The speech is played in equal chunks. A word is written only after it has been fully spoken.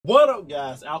What up,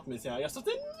 guys? Alchemist here. I got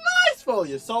something nice for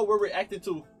you. So we're reacting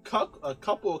to a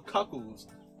couple of Cuckoos.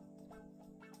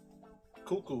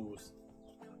 Cuckoos.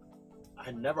 I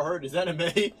never heard this anime.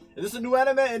 Is this a new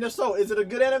anime? And if so, is it a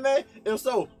good anime? If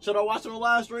so, should I watch it on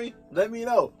live stream? Let me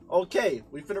know. Okay,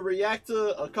 we finna react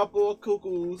to a couple of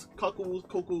Cuckoos.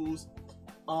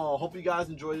 Hope you guys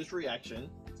enjoy this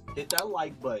reaction. Hit that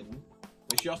like button.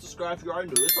 Make sure y'all subscribe if you are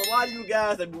new. It's a lot of you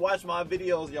guys that be watching my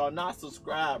videos, y'all not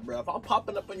subscribed, bro. If I'm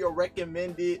popping up on your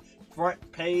recommended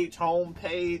front page, home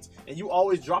page, and you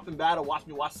always dropping by to watch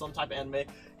me watch some type of anime,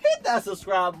 hit that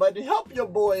subscribe button. Help your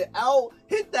boy out.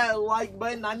 Hit that like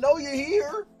button. I know you're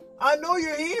here. I know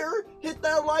you're here. Hit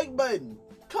that like button.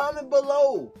 Comment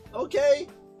below, okay?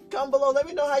 Comment below. Let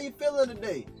me know how you feeling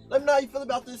today. Let me know how you feel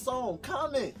about this song.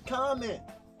 Comment.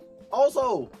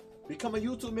 Also, become a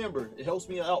YouTube member. It helps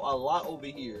me out a lot over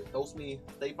here. It helps me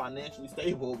stay financially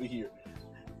stable over here.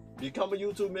 Become a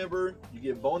YouTube member. You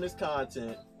get bonus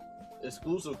content,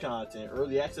 exclusive content,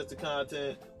 early access to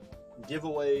content,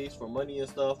 giveaways for money and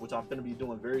stuff, which I'm gonna be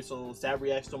doing very soon. Sab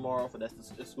reacts tomorrow for that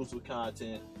exclusive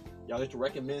content. Y'all get to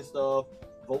recommend stuff,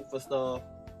 vote for stuff.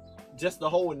 Just the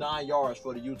whole 9 yards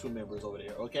for the YouTube members over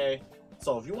there, okay?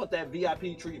 So if you want that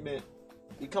VIP treatment,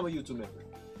 become a YouTube member.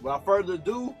 Without further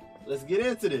ado, let's get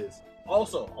into this.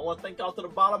 Also, I want to thank y'all to the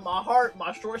bottom of my heart.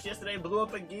 My shorts yesterday blew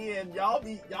up again. Y'all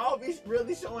be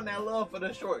really showing that love for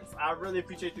the shorts. I really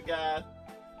appreciate you guys.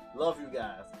 Love you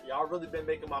guys. Y'all really been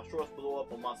making my shorts blow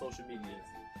up on my social medias.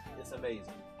 It's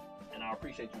amazing. And I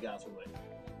appreciate you guys for it.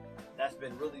 That's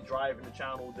been really driving the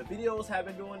channel. The videos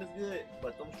haven't been doing as good,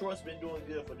 but them shorts been doing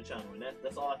good for the channel. And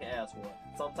that's all I can ask for.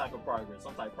 Some type of progress.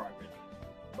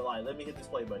 But like, let me hit this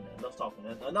play button. Enough talking.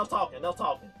 Enough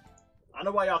talking. I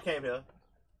know why y'all came here.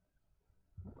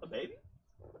 A baby?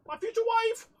 My future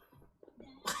wife?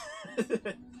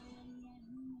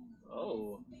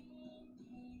 Oh.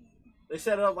 They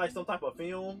set it up like some type of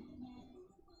film.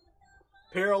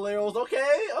 Parallels. Okay,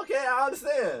 I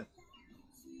understand.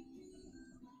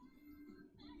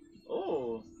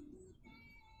 Oh.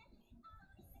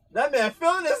 That man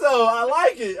feeling this though. I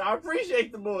like it. I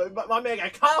appreciate the boy. But my man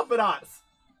got confidence.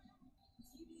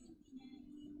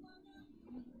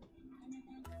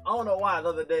 I don't know why the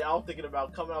other day I was thinking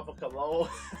about coming out for cologne.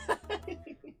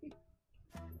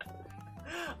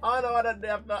 I don't know why that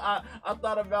day I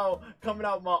thought about coming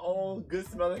out with my own good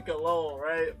smelling cologne,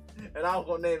 right? And I was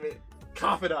gonna name it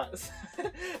Confidence.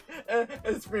 and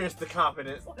experience the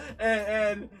confidence.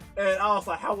 And I was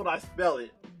like, how would I spell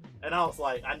it? And I was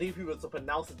like, I need people to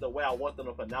pronounce it the way I want them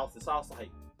to pronounce it. So I was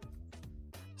like,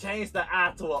 change the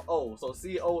I to an O. So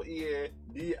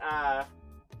C-O-N-D-I.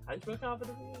 How you spell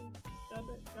confidence again? God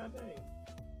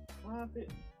dang.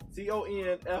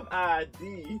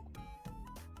 C-O-N-F-I-D.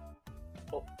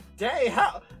 Oh, dang,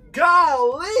 how?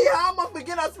 Golly, how am I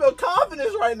beginning to spell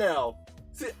confidence right now?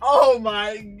 See, oh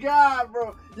my God,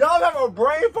 bro. Y'all have a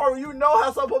brain fart where you know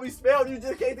how something will be spelled and you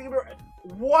just can't think of it right.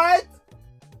 What?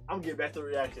 I'm getting back to the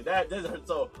reaction. That hurt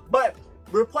so. But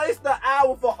replace the I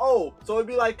with an O. So it'd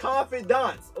be like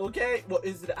confidence, okay? Well,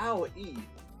 is it I or E?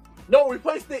 No,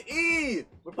 replace the E.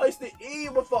 Replace the E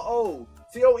with an O.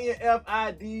 C-O-N-F-I-D-O-N-C-E.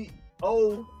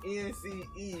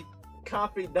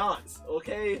 Confidence.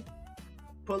 Okay?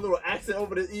 Put a little accent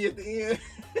over the E at the end.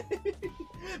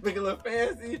 Make it a little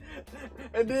fancy.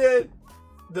 And then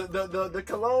the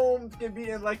cologne can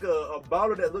be in like a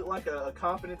bottle that look like a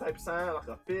confident type sign, like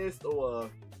a fist or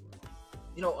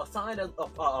a sign of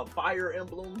a fire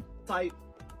emblem type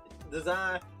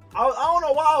design. I don't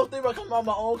know why I was thinking about coming out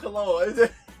my own cologne.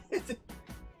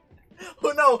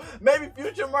 Who knows? Maybe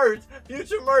future merch.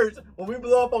 When we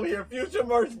blow up over here, future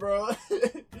merch, bro.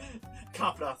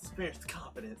 Confidence, experience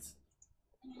confidence.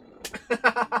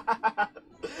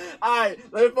 Alright,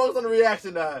 let me focus on the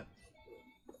reaction now.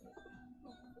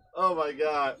 Oh my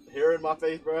God. Hair in my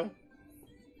face, bro.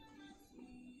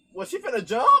 Was she finna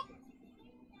jump?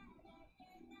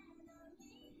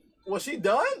 Was she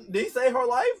done? Did he save her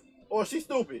life? Or is she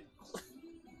stupid?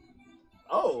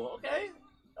 Oh, okay.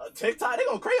 TikTok, they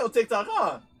go crazy on TikTok,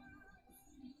 huh?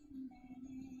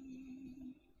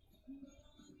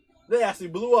 They actually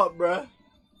blew up, bruh.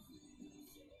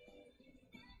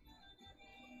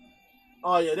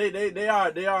 Oh yeah, they are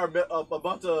a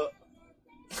bunch of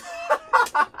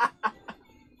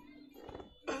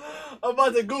a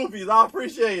bunch of goofies. I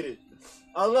appreciate it.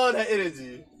 I love that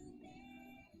energy.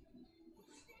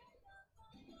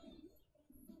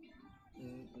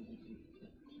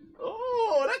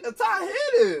 Oh, that guitar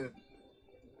hitting.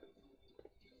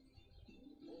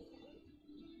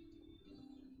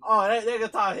 Oh, that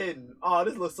guitar hitting. Oh,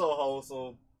 this looks so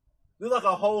wholesome. This is like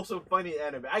a wholesome, funny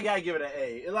anime. I gotta give it an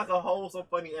A. It's like a wholesome,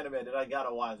 funny anime that I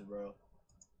gotta watch, bro.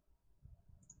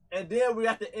 And then we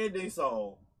got the ending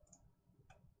song.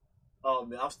 Oh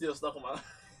man, I'm still stuck on my.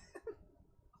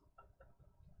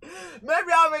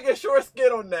 Maybe I'll make a short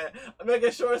skit on that. I'll make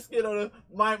a short skit on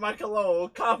my cologne,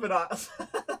 confidence.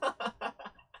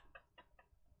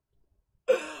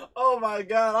 Oh my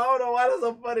god, I don't know why that's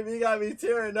so funny to me. You got me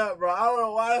tearing up, bro. I don't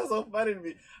know why that's so funny to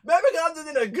me. Maybe because I'm just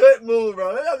in a good mood,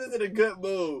 bro. Maybe I'm just in a good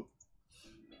mood.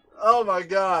 Oh my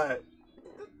god.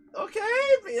 Okay,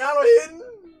 piano hitting.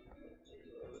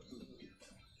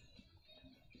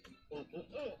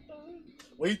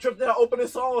 When he tripped that opening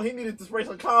song, he needed to spray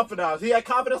some confidence. He had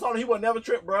confidence on him, he would never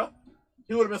trip, bro.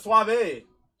 He would have been suave.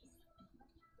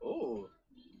 Ooh.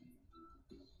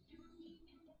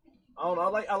 I don't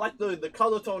know. I like the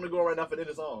color tone to go right now for the end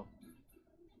of the song.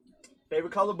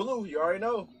 Favorite color blue, you already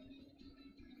know.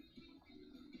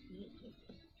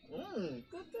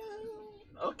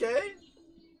 Okay.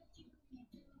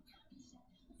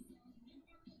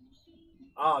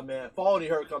 Ah man, fall need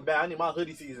her to come back. I need my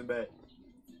hoodie season back.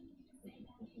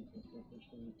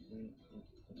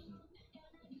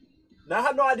 Now I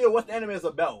have no idea what the anime is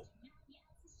about.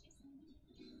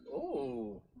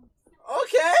 Ooh.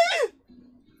 Okay.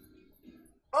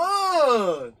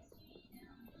 Oh,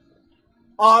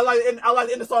 I like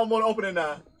the end of song more than opening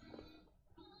now.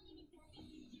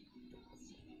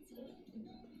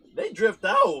 They drift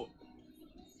out.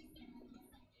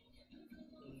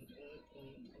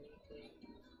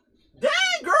 Dang,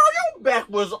 girl, your back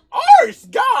was arse.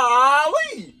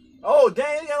 Golly. Oh,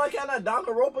 dang, you got like kind of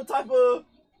Danganronpa type of,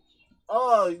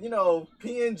 you know,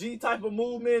 PNG type of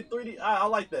movement, 3D. I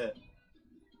like that.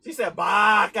 She said,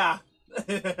 "Baka."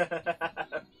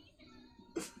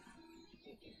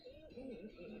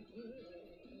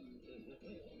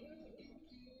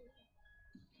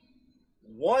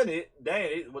 Won it.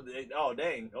 Dang. Oh,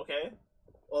 dang. Okay.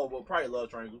 Oh, well, probably love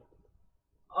triangle.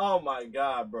 Oh my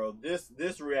god, bro. This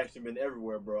reaction been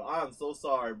everywhere, bro. I'm so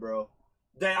sorry, bro.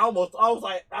 Dang, I was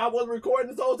like, I wasn't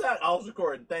recording this whole time. I was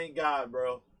recording. Thank God,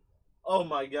 bro. Oh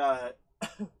my god.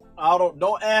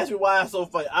 Don't ask me why it's so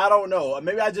funny. I don't know.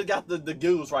 Maybe I just got the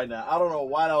goose right now. I don't know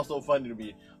why that was so funny to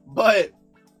me. But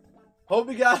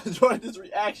hope you guys enjoyed this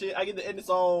reaction. I get the ending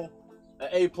song an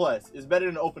A+. It's better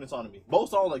than the opening song to me. Both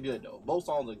songs are good though. Both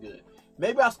songs are good.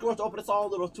 Maybe I scored the opening song a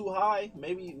little too high.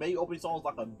 Maybe opening song is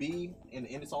like a B and the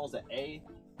ending song is an A.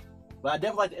 But I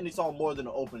definitely like the ending song more than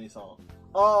the opening song.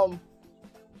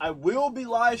 I will be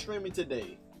live streaming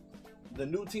today the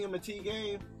new TMNT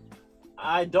game.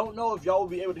 I don't know if y'all will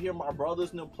be able to hear my brothers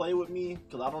and them play with me,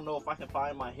 because I don't know if I can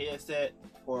find my headset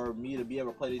for me to be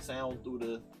able to play the sound through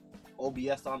the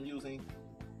OBS I'm using.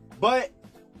 But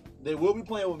they will be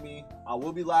playing with me. I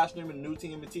will be live streaming the new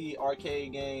TMNT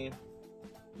arcade game.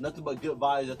 Nothing but good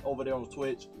vibes that's over there on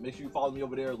Twitch. Make sure you follow me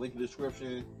over there. Link in the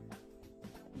description.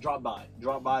 Drop by.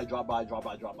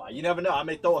 You never know. I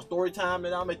may throw a story time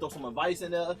in there. I may throw some advice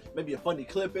in there. Maybe a funny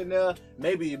clip in there.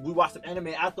 Maybe we watch some anime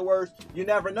afterwards. You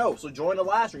never know. So join the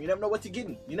live stream. You never know what you're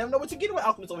getting. You never know what you're getting with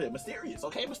Alchemist over here. Mysterious.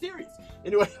 Okay, mysterious.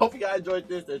 Anyway, hope you guys enjoyed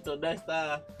this. Until next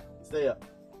time, stay up.